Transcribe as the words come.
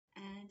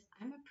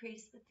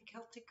priest with the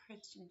Celtic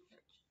Christian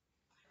Church.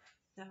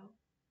 So,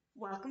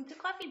 welcome to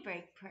Coffee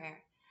Break Prayer.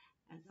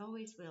 As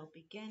always, we'll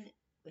begin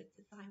with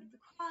the sign of the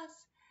cross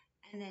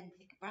and then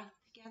take a breath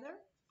together.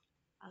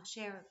 I'll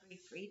share a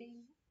brief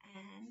reading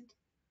and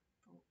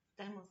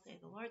then we'll say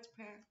the Lord's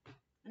Prayer.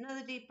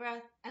 Another deep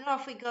breath, and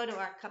off we go to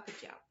our cup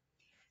of joe.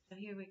 So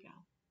here we go.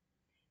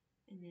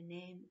 In the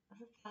name of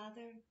the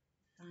Father,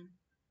 Son,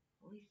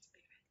 Holy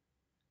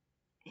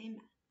Spirit.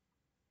 Amen.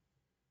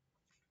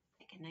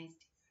 Take a nice deep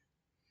breath.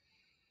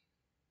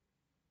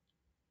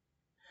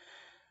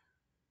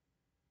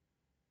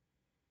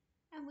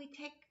 And we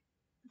take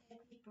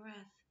that deep breath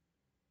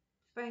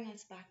to bring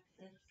us back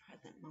to this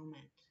present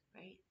moment,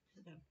 right?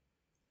 To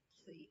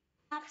the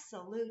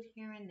absolute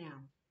here and now.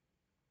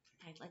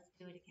 All right, let's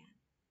do it again.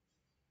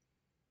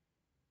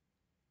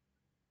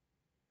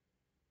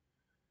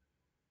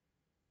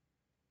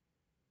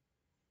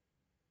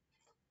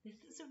 This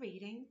is a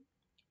reading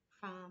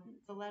from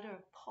the letter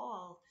of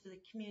Paul to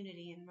the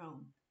community in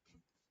Rome.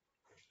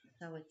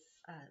 So it's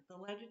the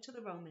letter to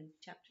the Romans,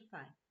 chapter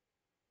 5.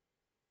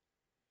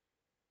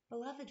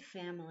 Beloved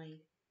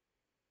family,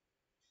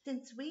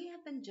 since we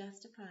have been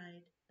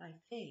justified by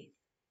faith,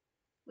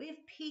 we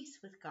have peace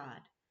with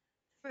God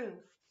through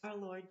our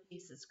Lord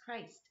Jesus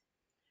Christ,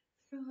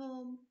 through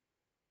whom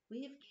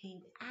we have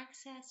gained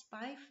access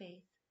by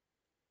faith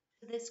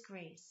to this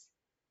grace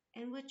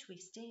in which we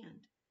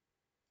stand,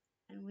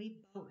 and we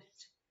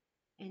boast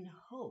in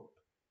hope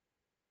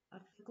of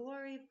the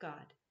glory of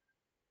God.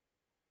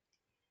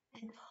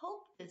 And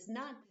hope does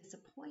not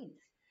disappoint,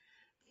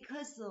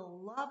 because the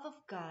love of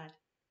God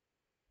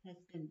has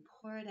been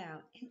poured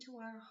out into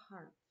our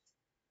hearts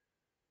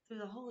through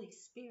the Holy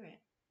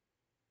Spirit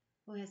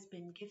who has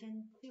been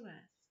given to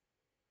us.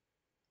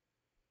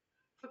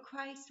 For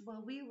Christ,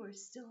 while we were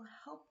still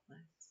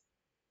helpless,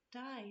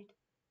 died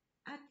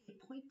at the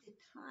appointed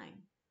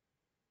time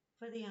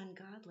for the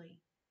ungodly.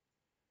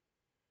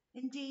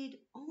 Indeed,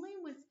 only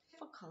with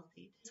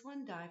difficulty does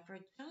one die for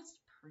a just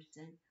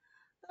person,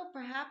 though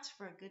perhaps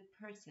for a good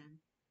person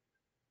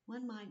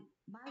one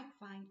might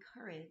find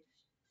courage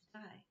to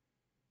die.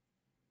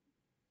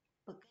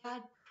 But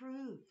God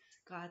proves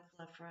God's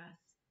love for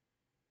us,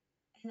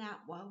 and that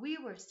while we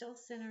were still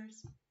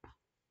sinners,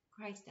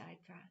 Christ died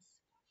for us.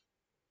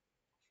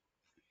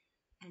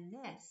 And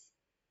this,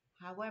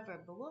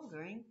 however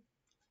bewildering,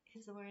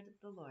 is the word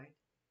of the Lord.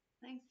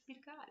 Thanks be to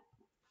God.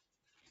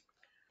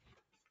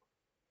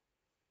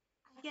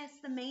 I guess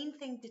the main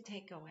thing to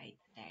take away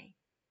today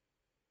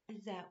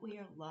is that we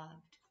are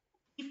loved,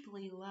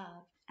 deeply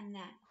loved, and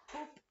that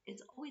hope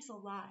is always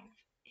alive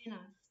in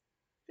us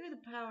through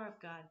the power of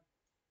God.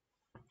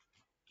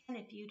 And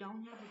if you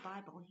don't have a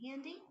Bible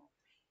handy,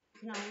 you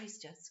can always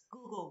just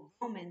Google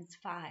Romans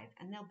 5,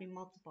 and there'll be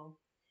multiple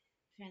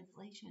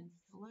translations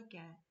to look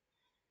at.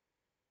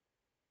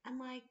 And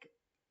like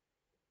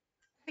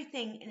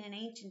everything in an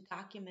ancient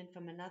document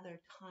from another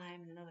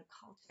time, another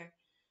culture,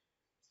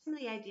 some of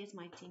the ideas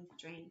might seem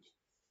strange.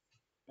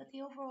 But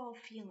the overall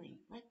feeling,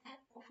 let that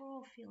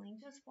overall feeling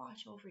just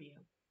wash over you,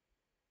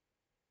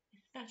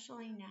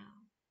 especially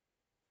now.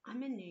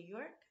 I'm in New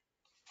York,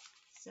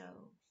 so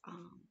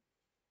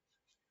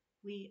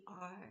we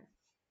are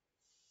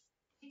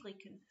deeply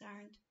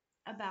concerned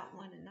about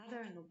one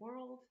another in the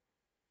world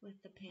with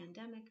the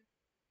pandemic.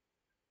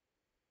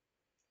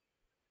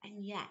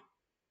 And yet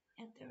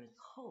there is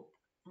hope,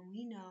 and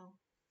we know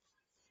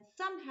that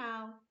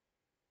somehow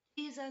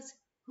Jesus,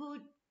 who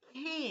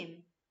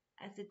came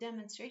as a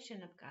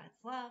demonstration of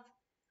God's love,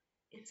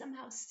 is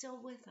somehow still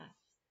with us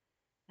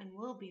and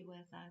will be with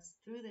us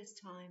through this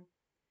time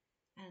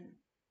and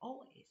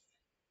always.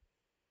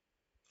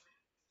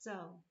 So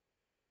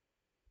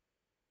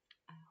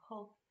I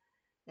hope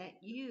that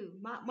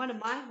one of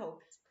my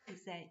hopes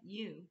is that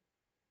you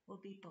will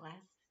be blessed,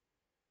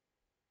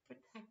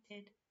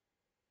 protected,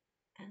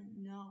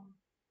 and know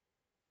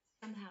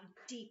somehow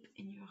deep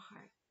in your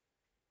heart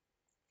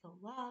the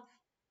love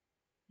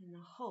and the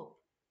hope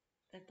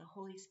that the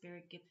Holy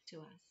Spirit gives to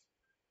us.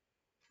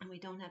 And we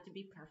don't have to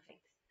be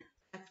perfect.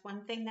 That's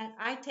one thing that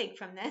I take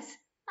from this.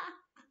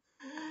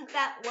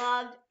 That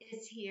love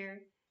is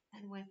here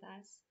and with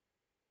us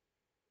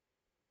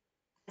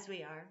as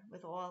we are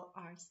with all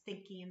our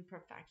stinky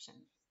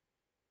imperfections.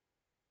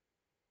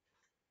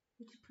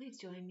 Would you please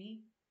join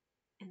me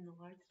in the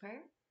Lord's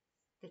Prayer,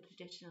 the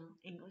traditional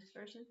English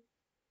version?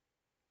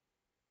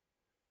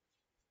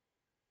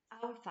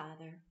 Our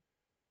Father,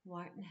 who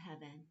art in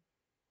heaven,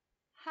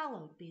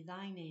 hallowed be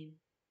thy name.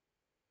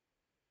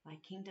 Thy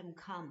kingdom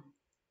come,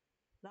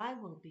 thy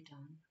will be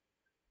done,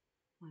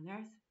 on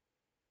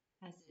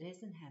earth as it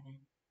is in heaven.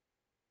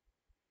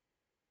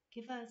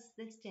 Give us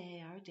this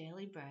day our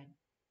daily bread,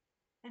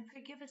 and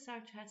forgive us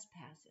our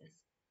trespasses,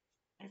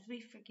 as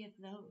we forgive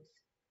those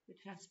who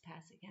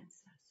trespass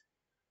against us.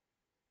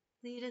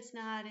 Lead us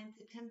not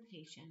into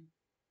temptation,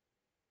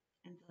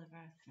 and deliver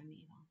us from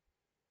evil.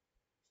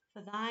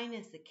 For thine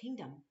is the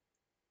kingdom,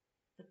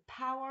 the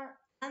power,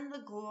 and the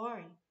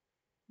glory,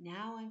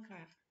 now and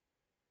forever.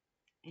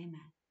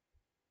 Amen.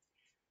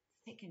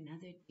 Let's take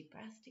another deep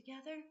breath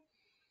together.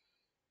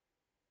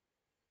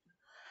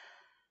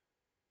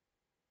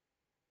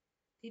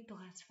 Be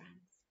blessed,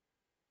 friends.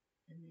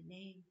 In the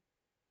name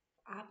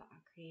of Abba,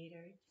 our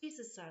Creator,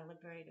 Jesus, our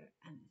Liberator,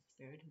 and the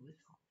Spirit who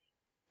is holy.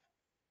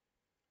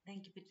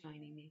 Thank you for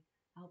joining me.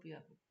 I hope you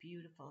have a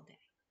beautiful day.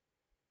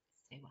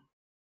 Stay well.